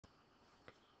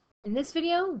In this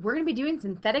video, we're going to be doing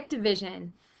synthetic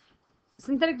division.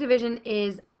 Synthetic division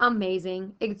is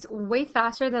amazing. It's way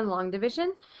faster than long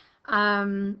division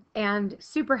and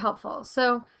super helpful.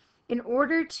 So in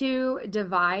order to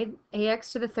divide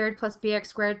ax to the third plus bx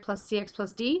squared plus cx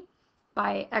plus d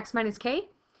by x minus k,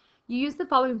 you use the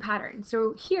following pattern.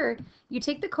 So here, you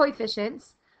take the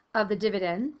coefficients of the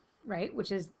dividend, right,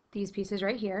 which is these pieces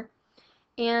right here,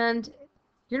 and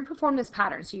you're going to perform this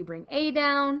pattern. So you bring a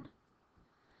down,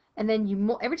 and then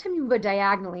every time you move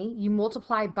diagonally, you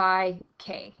multiply by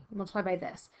k, you multiply by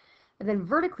this. And then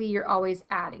vertically, you're always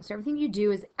adding. So everything you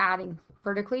do is adding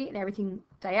vertically, and everything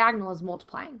diagonal is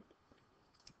multiplying.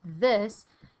 This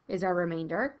is our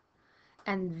remainder.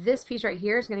 And this piece right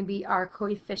here is going to be our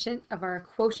coefficient of our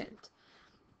quotient.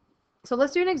 So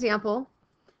let's do an example,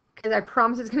 because I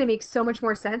promise it's going to make so much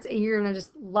more sense, and you're going to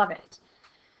just love it.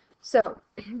 So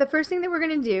the first thing that we're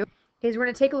going to do is we're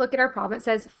going to take a look at our problem. It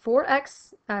says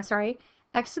x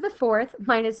to the fourth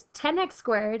minus 10x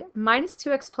squared minus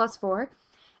 2x plus 4,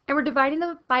 and we're dividing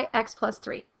them by x plus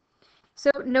 3.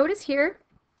 So notice here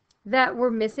that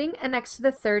we're missing an x to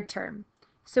the third term.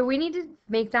 So we need to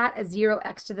make that a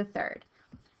 0x to the third.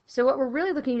 So what we're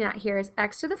really looking at here is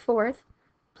x to the fourth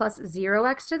plus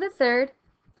 0x to the third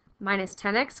minus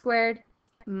 10x squared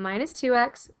minus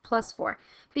 2x plus 4.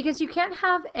 Because you can't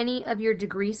have any of your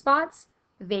degree spots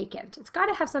vacant. It's got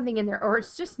to have something in there or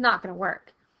it's just not going to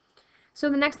work. So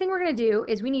the next thing we're going to do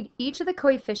is we need each of the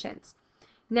coefficients.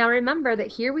 Now remember that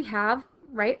here we have,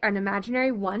 right, an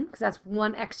imaginary 1, because that's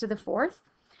 1x to the fourth.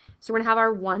 So we're going to have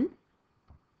our 1.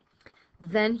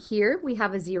 Then here we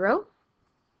have a 0.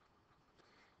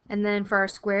 And then for our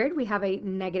squared, we have a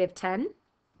negative 10. And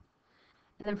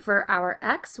then for our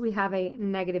x, we have a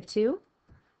negative 2.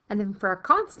 And then for our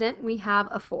constant, we have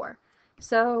a 4.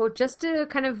 So just to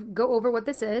kind of go over what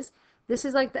this is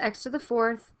like the x to the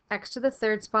fourth, x to the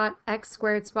third spot, x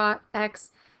squared spot,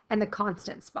 x, and the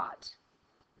constant spot.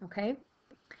 Okay?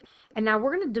 And now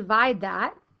we're going to divide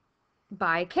that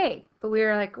by k. But we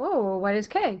are like, whoa, what is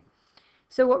k?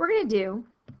 So what we're going to do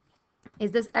is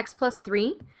this x plus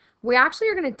 3, we actually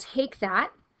are going to take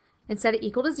that and set it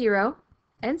equal to 0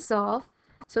 and solve.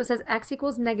 So it says x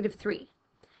equals negative 3.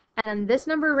 And this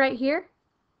number right here,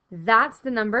 that's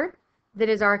the number that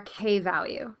is our k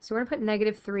value. So we're going to put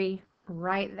negative 3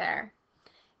 right there.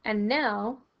 And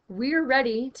now we're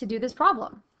ready to do this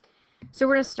problem. So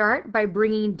we're going to start by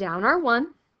bringing down our 1,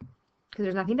 because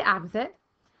there's nothing to add with it.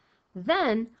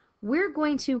 Then we're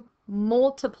going to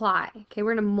multiply. Okay,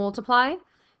 we're going to multiply.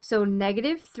 So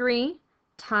negative 3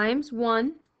 times 1,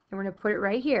 and we're going to put it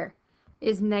right here,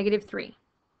 is negative 3.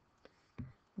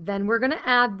 Then we're going to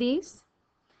add these.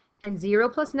 And 0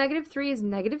 plus negative 3 is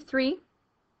negative 3.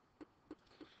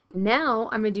 Now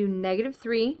I'm going to do negative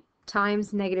 3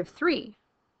 times negative 3,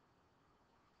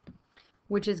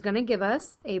 which is going to give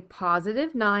us a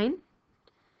positive 9.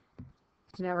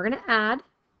 So now we're going to add.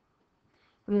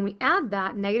 And when we add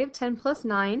that, negative 10 plus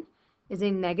 9 is a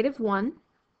negative 1.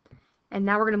 And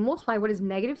now we're going to multiply what is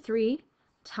negative 3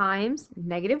 times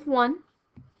negative 1.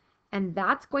 And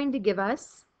that's going to give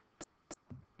us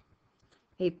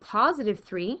a positive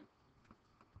 3.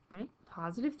 Right?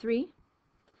 Positive 3.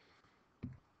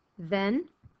 Then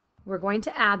we're going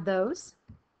to add those.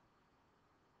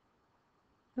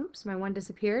 Oops, my 1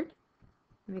 disappeared.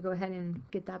 Let me go ahead and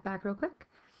get that back real quick.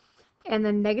 And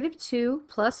then negative 2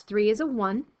 plus 3 is a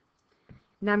 1.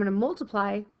 Now I'm going to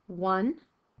multiply 1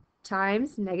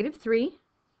 times negative 3.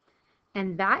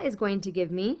 And that is going to give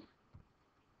me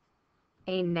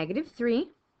a negative 3.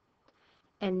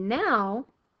 And now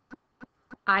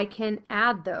I can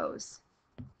add those.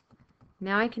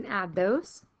 Now I can add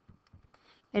those.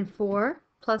 And 4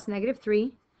 plus negative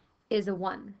 3 is a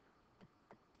 1.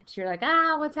 So you're like,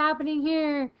 what's happening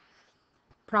here?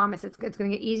 Promise, it's going to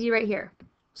get easy right here.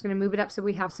 Just going to move it up so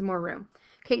we have some more room.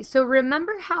 Okay, so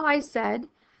remember how I said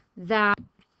that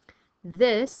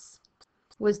this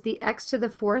was the x to the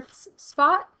fourth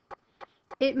spot?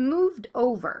 It moved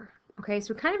over. Okay,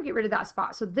 so we kind of get rid of that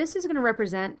spot. So this is going to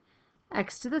represent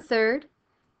x to the third,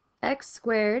 x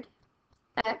squared,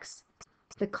 x,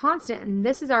 the constant, and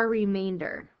this is our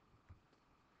remainder.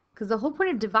 Because the whole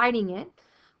point of dividing it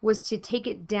was to take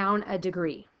it down a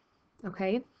degree.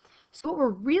 Okay? So what we're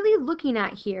really looking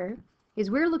at here is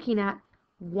we're looking at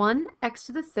 1x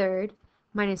to the third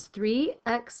minus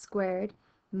 3x squared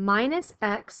minus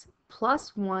x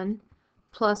plus 1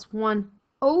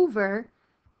 over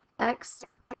x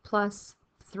plus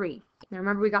 3. Now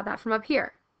remember we got that from up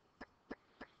here.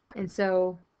 And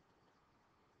so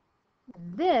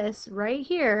this right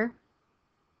here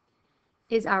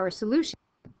is our solution.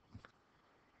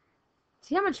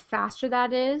 See how much faster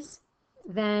that is?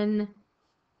 than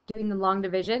doing the long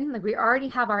division. Like we already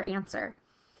have our answer.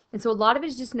 And so a lot of it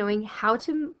is just knowing how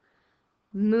to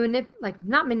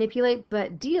not manipulate,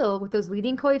 but deal with those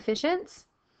leading coefficients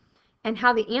and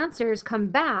how the answers come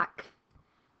back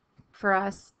for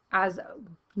us as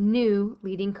new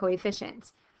leading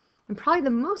coefficients. And probably the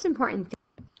most important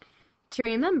thing to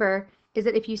remember is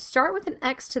that if you start with an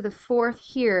x to the fourth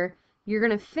here, you're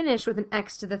going to finish with an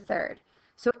x to the third.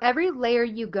 So every layer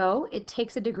you go, it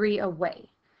takes a degree away.